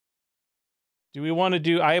Do we want to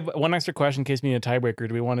do? I have one extra question in case we need a tiebreaker.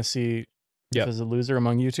 Do we want to see if there's a loser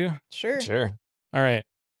among you two? Sure. Sure. All right.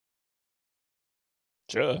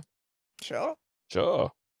 Sure. Sure.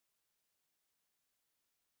 Sure.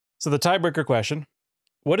 So the tiebreaker question: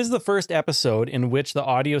 what is the first episode in which the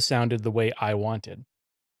audio sounded the way I wanted?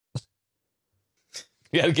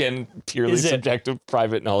 Yeah, again, purely subjective,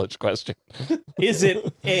 private knowledge question. Is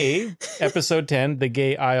it A, episode 10, the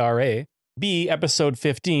gay IRA? B, episode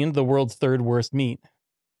 15, the world's third worst meat?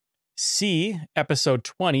 C, episode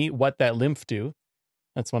 20, what that lymph do?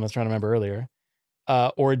 That's one I was trying to remember earlier.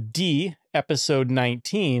 Or D, episode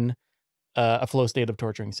 19, a flow state of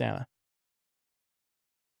torturing Santa.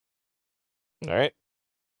 All right.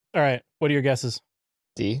 All right. What are your guesses?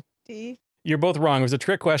 D. D. You're both wrong. It was a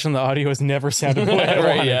trick question. The audio has never sounded the way I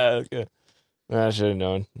Right, wanted. yeah. Okay. I should have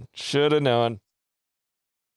known. Should have known.